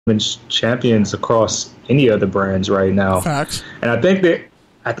women's champions across any of the brands right now. Facts. And I think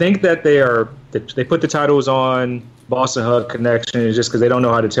that they put the titles on Boston Hug Connection just because they don't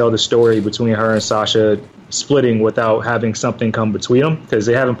know how to tell the story between her and Sasha splitting without having something come between them, because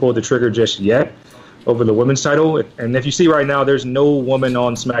they haven't pulled the trigger just yet over the women's title. And if you see right now, there's no woman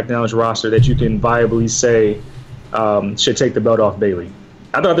on SmackDown's roster that you can viably say should take the belt off Bayley.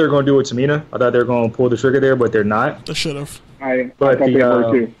 I thought they were going to do it to Tamina. I thought they were going to pull the trigger there, but they're not. They should have. I thought they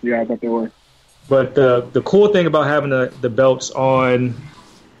were too. Yeah, I thought they were. But the cool thing about having the belts on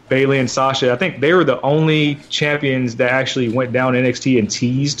Bayley and Sasha, I think they were the only champions that actually went down NXT and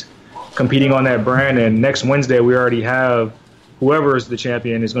teased competing on that brand. And next Wednesday, we already have whoever is the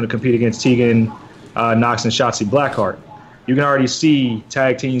champion is going to compete against Tegan Nox and Shotzi Blackheart. You can already see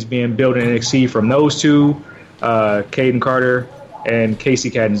tag teams being built in NXT from those two, Caden Carter and Casey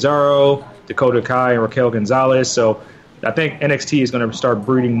Catanzaro, Dakota Kai and Raquel Gonzalez. So I think NXT is going to start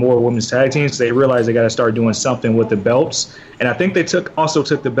breeding more women's tag teams. They realize they got to start doing something with the belts. And I think they also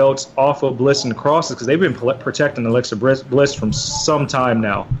took the belts off of Bliss and Cross because they've been protecting Alexa Bliss from some time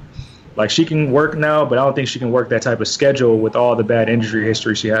now. Like, she can work now, but I don't think she can work that type of schedule with all the bad injury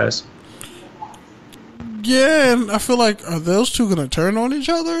history she has. Yeah, and I feel like, are those two going to turn on each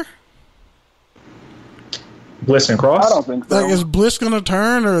other? Bliss and Cross? I don't think so. Like, is Bliss going to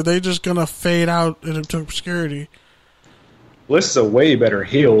turn, or are they just going to fade out into obscurity? Bliss is a way better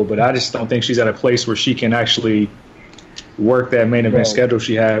heel, but I just don't think she's at a place where she can actually work that main event schedule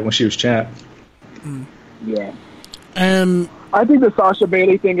she had when she was champ. Yeah. And I think the Sasha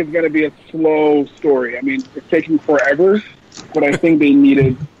Bayley thing is going to be a slow story. I mean, it's taking forever, but I think they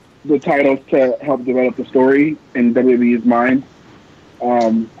needed the titles to help develop the story in WWE's mind.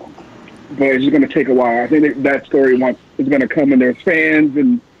 But it's just going to take a while. I think that story is going to come when there's fans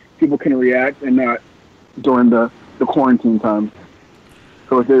and people can react, and not during the quarantine time.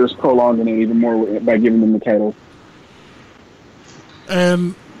 So they're just prolonging it even more by giving them the title.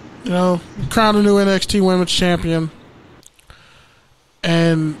 And, crown a new NXT Women's Champion.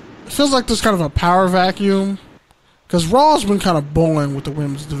 And it feels like there's kind of a power vacuum. Because Raw's been kind of boring with the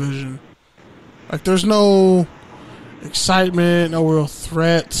women's division. Like, there's no excitement, no real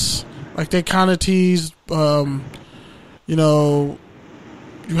threats. Like, they kind of teased, you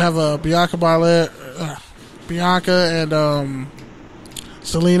have a Bianca and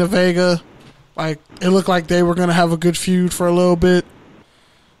Zelina Vega. Like, it looked like they were going to have a good feud for a little bit.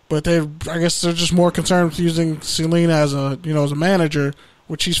 But I guess they're just more concerned with using Zelina as a manager,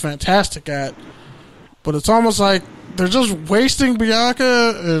 which she's fantastic at. But it's almost like they're just wasting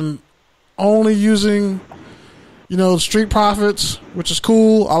Bianca and only using, Street Profits, which is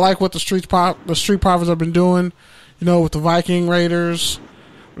cool. I like what the Street Profits have been doing, with the Viking Raiders,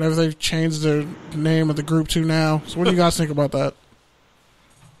 whatever they've changed their name of the group to now. So what do you guys think about that?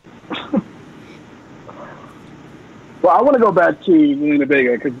 Well, I want to go back to Zelina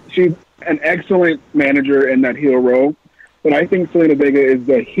Vega because she's an excellent manager in that heel role. But I think Zelina Vega is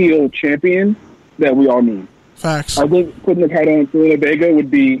the heel champion that we all need. Facts. I think putting the title on Zelina Vega would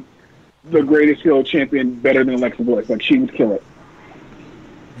be the greatest heel champion, better than Alexa Bliss. Like, she would kill it.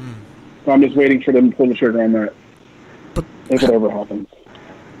 So I'm just waiting for them to pull the trigger on that. But if it ever happens.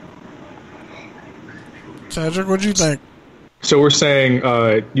 Cedric, what do you think? So we're saying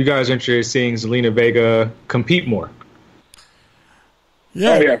you guys are interested in seeing Zelina Vega compete more.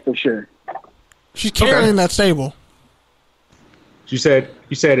 Yeah. Oh, yeah, for sure. She's carrying that stable. You said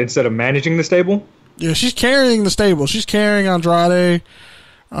instead of managing the stable? Yeah, she's carrying the stable. She's carrying Andrade.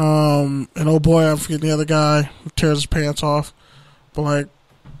 And oh boy, I'm forgetting the other guy who tears his pants off. But, like,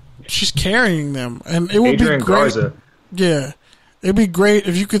 she's carrying them. And it would be great. Garza. Yeah. It'd be great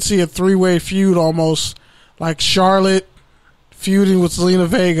if you could see a three-way feud almost, like Charlotte feuding with Zelina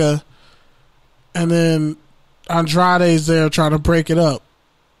Vega, and then Andrade's there trying to break it up.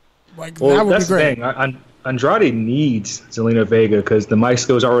 Like, that would be great. The thing. Andrade needs Zelina Vega because the mic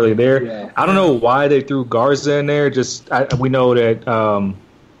skills aren't really there. Yeah. I don't know why they threw Garza in there. We know that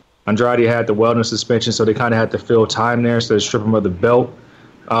Andrade had the wellness suspension, so they kind of had to fill time there, so they strip him of the belt.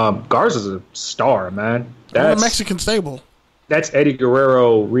 Garza's a star, man. That's a Mexican stable. That's Eddie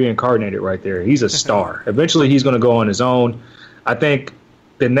Guerrero reincarnated right there. He's a star. Eventually, he's going to go on his own. I think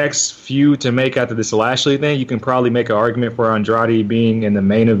the next feud to make after this Lashley thing, you can probably make an argument for Andrade being in the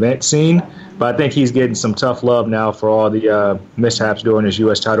main event scene. But I think he's getting some tough love now for all the mishaps during his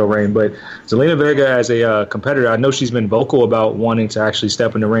U.S. title reign. But Zelina Vega, as a competitor, I know she's been vocal about wanting to actually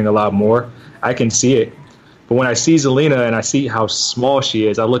step in the ring a lot more. I can see it. But when I see Zelina and I see how small she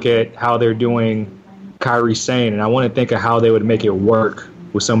is, I look at how they're doing Kairi Sane, and I want to think of how they would make it work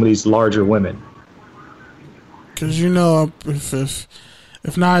with some of these larger women. Because,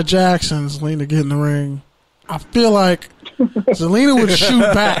 if Nia Jackson, Zelina get in the ring, I feel like Zelina would shoot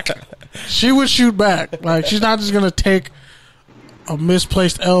back. She would shoot back. Like, she's not just going to take a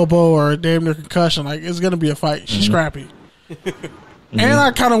misplaced elbow or a damn near concussion. Like, it's going to be a fight. She's scrappy. And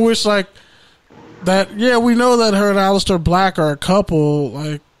I kind of wish, like, that, yeah, we know that her and Aleister Black are a couple.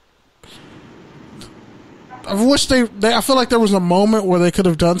 Like, I wish I feel like there was a moment where they could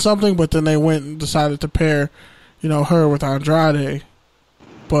have done something, but then they went and decided to pair, her with Andrade.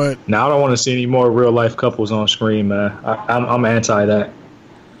 But now I don't want to see any more real life couples on screen, man. I'm anti that.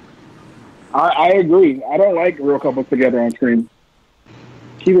 I agree. I don't like real couples together on screen.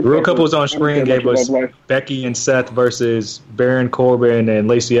 Real couples on screen gave us Becky and Seth versus Baron Corbin and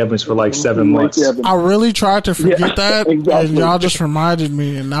Lacey Evans for like 7 months. I really tried to forget that, exactly. And y'all just reminded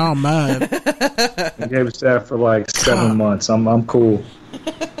me, and now I'm mad. They gave us that for like 7 months. I'm cool.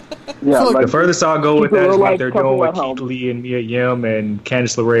 Yeah, the furthest I'll go with that is what they're doing with Keith Lee and Mia Yim and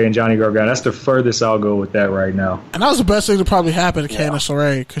Candice LeRae and Johnny Gargano. That's the furthest I'll go with that right now. And that was the best thing to probably happen to Candice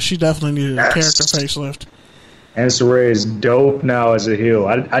LeRae, because she definitely needed a character facelift. Candice LeRae is dope now as a heel.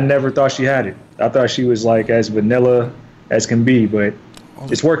 I never thought she had it. I thought she was like as vanilla as can be, but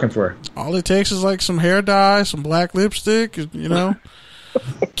it's working for her. All it takes is like some hair dye, some black lipstick, kicking,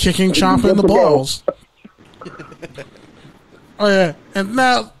 chomping the balls. Oh, yeah. And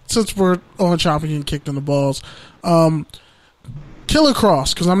now, since we're on chomping and kicked in the balls, Killer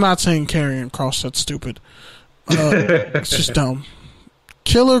Cross, because I'm not saying Karrion Kross, that's stupid. It's just dumb.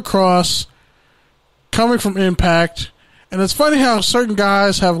 Killer Cross coming from Impact, and it's funny how certain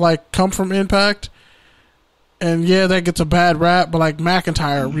guys have like come from Impact, and yeah, that gets a bad rap, but like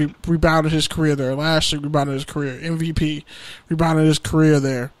McIntyre rebounded his career there. Lashley rebounded his career. MVP rebounded his career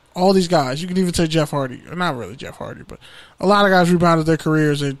there. All these guys, you can even say Jeff Hardy, or not really Jeff Hardy, but a lot of guys rebounded their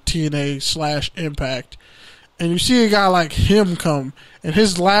careers in TNA/Impact. And you see a guy like him come, and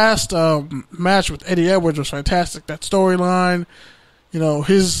his last match with Eddie Edwards was fantastic. That storyline, I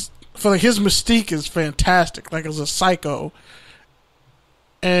feel like his mystique is fantastic, like as a psycho.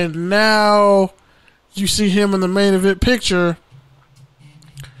 And now you see him in the main event picture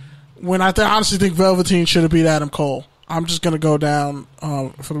when I honestly think Velveteen should have beat Adam Cole. I'm just going to go down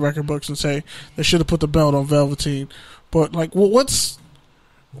for the record books and say they should have put the belt on Velveteen. But, like, what's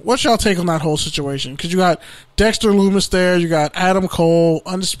y'all take on that whole situation? Because you got Dexter Lumis there, you got Adam Cole,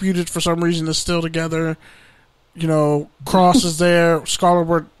 Undisputed for some reason is still together. Cross is there,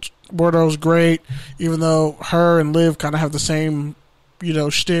 Scarlett Bordeaux's great, even though her and Liv kind of have the same,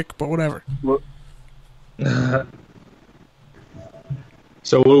 shtick, but whatever.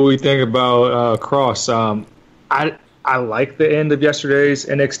 So what do we think about Cross? I like the end of yesterday's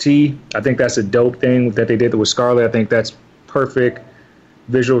NXT. I think that's a dope thing that they did with Scarlett. I think that's perfect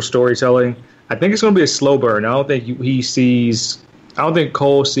visual storytelling. I think it's going to be a slow burn. I don't think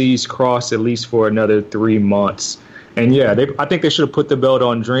Cole sees Cross at least for another 3 months. And yeah, I think they should have put the belt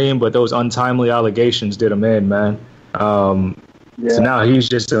on Dream, but those untimely allegations did him in, man. So now he's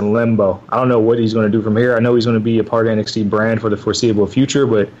just in limbo. I don't know what he's going to do from here. I know he's going to be a part of NXT brand for the foreseeable future,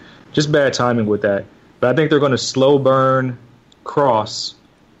 but just bad timing with that. But I think they're going to slow burn Cross,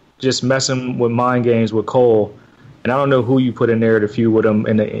 just messing with mind games with Cole. And I don't know who you put in there to feud with him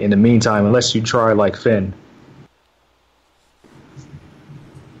in the meantime, unless you try like Finn.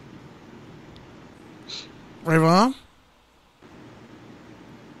 Rayvon?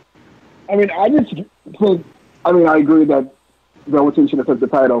 I agree that Velveteen should have took the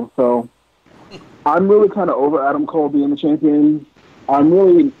title. So I'm really kind of over Adam Cole being the champion. I'm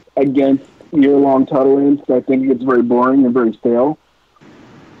really against year-long title reigns because I think it's very boring and very stale.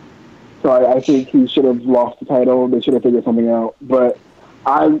 So I think he should have lost the title. They should have figured something out. But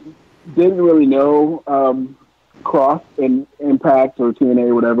I didn't really know Cross in Impact or TNA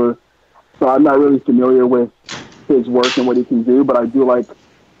or whatever. So I'm not really familiar with his work and what he can do. But I do like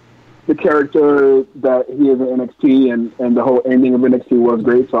the character that he is in NXT, and the whole ending of NXT was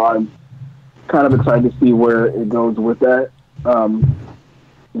great. So I'm kind of excited to see where it goes with that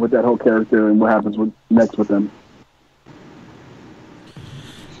whole character and what happens next with them.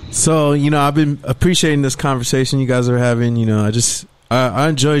 So, I've been appreciating this conversation you guys are having. I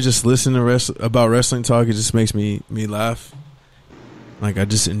enjoy just listening to about wrestling talk. It just makes me laugh. Like, I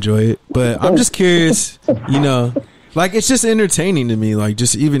just enjoy it. But I'm just curious, like, it's just entertaining to me. Like,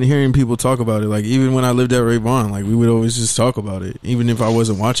 just even hearing people talk about it. Like, even when I lived at Rayvon, like, we would always just talk about it, even if I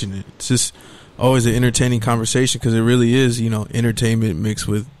wasn't watching it. It's just always an entertaining conversation because it really is, entertainment mixed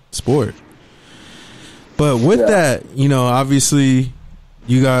with sport. But with that, obviously,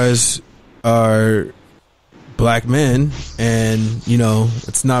 you guys are black men, and,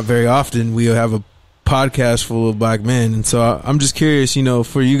 it's not very often we have a podcast full of black men, and so I'm just curious, you know,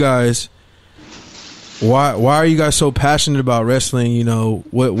 for you guys, why are you guys so passionate about wrestling? You know,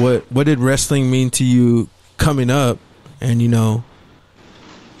 what did wrestling mean to you coming up, and you know,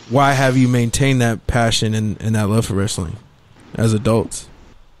 why have you maintained that passion and that love for wrestling as adults?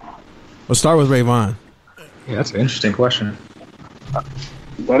 Let's start with Rayvon. Yeah, that's an interesting question.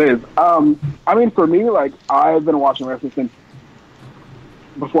 That is. I mean, for me, like, I've been watching wrestling since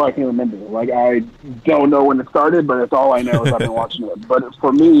before I can remember. Like, I don't know when it started, but it's all I know is I've been watching it. But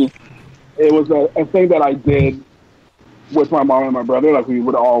for me, it was a thing that I did with my mom and my brother. Like, we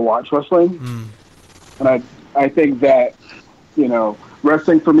would all watch wrestling. And I think that, you know,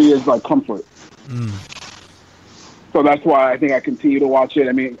 wrestling for me is like comfort. So that's why I think I continue to watch it.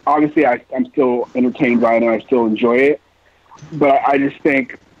 I mean, obviously I'm still entertained by it and I still enjoy it. But I just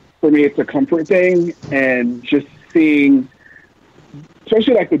think for me it's a comfort thing, and just seeing,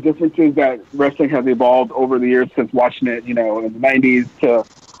 especially like the differences that wrestling has evolved over the years since watching it, you know, in the 90s to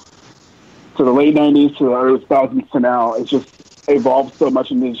the late 90s to the early 2000s to now. It's just evolved so much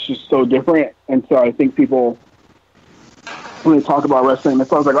and it's just so different. And so I think people, when they talk about wrestling,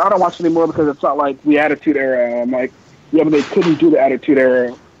 it's always like, I don't watch it anymore because it's not like the Attitude Era. I'm like, yeah, but they couldn't do the Attitude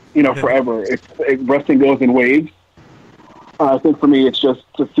Era, you know, forever. Wrestling goes in waves. I think for me, it's just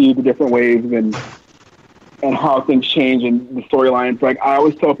to see the different waves and how things change and the storylines. Like, I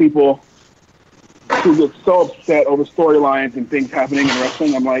always tell people who get so upset over storylines and things happening in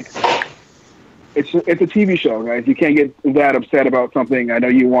wrestling, I'm like, it's a TV show, guys. You can't get that upset about something. I know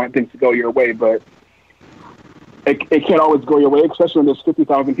you want things to go your way, but it can't always go your way, especially when there's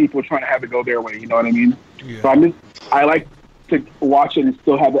 50,000 people trying to have it go their way. You know what I mean? Yeah. So I like to watch it and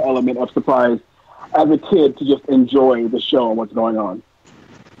still have the element of surprise as a kid, to just enjoy the show and what's going on.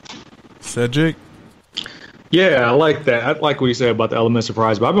 Cedric? Yeah, I like that. I like what you said about the element of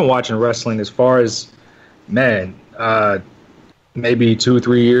surprise, but I've been watching wrestling as far as, maybe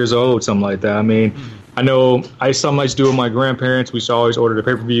 2-3 years old, something like that. I mean, I know I used to sometimes do with my grandparents. We used to always order the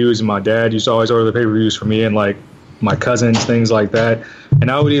pay-per-views, and my dad used to always order the pay-per-views for me and, like, my cousins, things like that.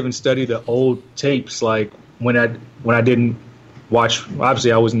 And I would even study the old tapes, like, when I didn't watch.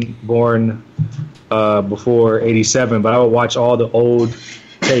 Obviously, I wasn't born before '87, but I would watch all the old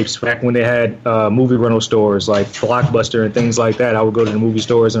tapes back when they had movie rental stores like Blockbuster and things like that. I would go to the movie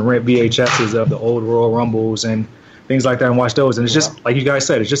stores and rent VHSs of the old Royal Rumbles and things like that and watch those. And it's just, like you guys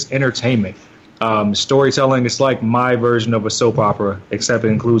said, it's just entertainment. Storytelling, it's like my version of a soap opera, except it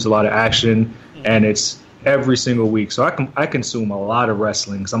includes a lot of action, and it's every single week. So I consume a lot of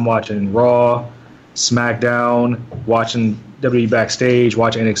wrestling. So I'm watching Raw, SmackDown, watching WWE Backstage,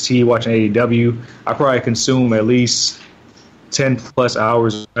 watching NXT, watching AEW. I probably consume at least 10 plus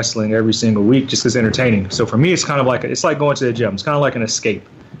hours of wrestling every single week just because it's entertaining. So for me, it's kind of like, it's like going to the gym. It's kind of like an escape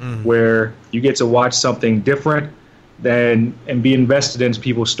where you get to watch something different and be invested into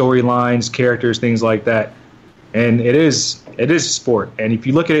people's storylines, characters, things like that. And it is sport. And if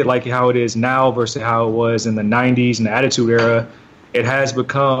you look at it like how it is now versus how it was in the 90s and the Attitude Era, it has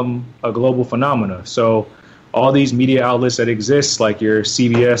become a global phenomenon. So all these media outlets that exist, like your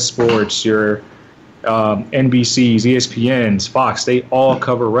CBS Sports, your NBCs, ESPNs, Fox, they all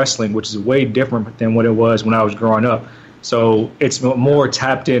cover wrestling, which is way different than what it was when I was growing up. So it's a more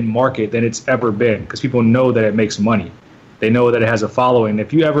tapped-in market than it's ever been because people know that it makes money. They know that it has a following.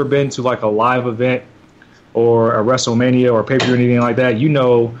 If you ever been to like a live event or a WrestleMania or pay-per-view or anything like that, you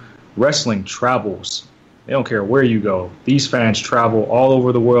know wrestling travels. They don't care where you go. These fans travel all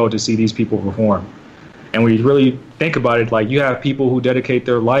over the world to see these people perform. And when you really think about it, like, you have people who dedicate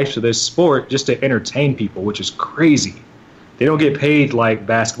their life to this sport just to entertain people, which is crazy. They don't get paid like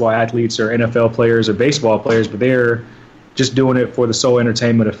basketball athletes or NFL players or baseball players, but they're just doing it for the sole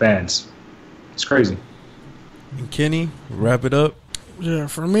entertainment of fans. It's crazy. And Kenny, wrap it up. Yeah,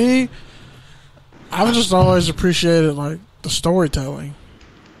 for me, I've just always appreciated, like, the storytelling.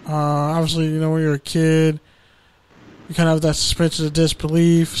 Obviously, you know, when you're a kid, you kind of have that suspension of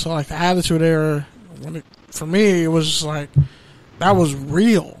disbelief. So, like, the Attitude Era, for me, it was just like, that was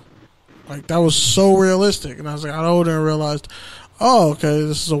real. Like, that was so realistic. And I was like, I got older and realized, oh, okay,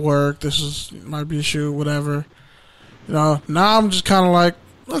 this is a work. Might be a shoot, whatever. You know, now I'm just kind of like,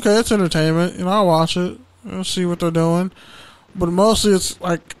 okay, it's entertainment. You know, I'll watch it. I'll see what they're doing. But mostly it's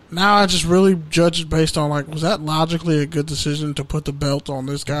like, now I just really judge it based on, like, was that logically a good decision to put the belt on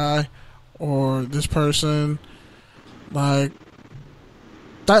this guy or this person? Like,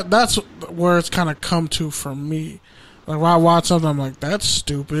 that's where it's kind of come to for me. Like, when I watch something, I'm like, that's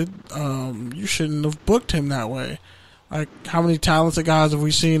stupid. You shouldn't have booked him that way. Like, how many talented guys have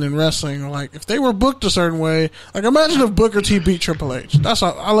we seen in wrestling? Like, if they were booked a certain way, like, imagine if Booker T beat Triple H. That's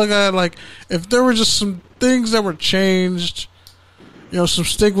how I look at it. Like, if there were just some things that were changed, some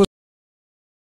stigmas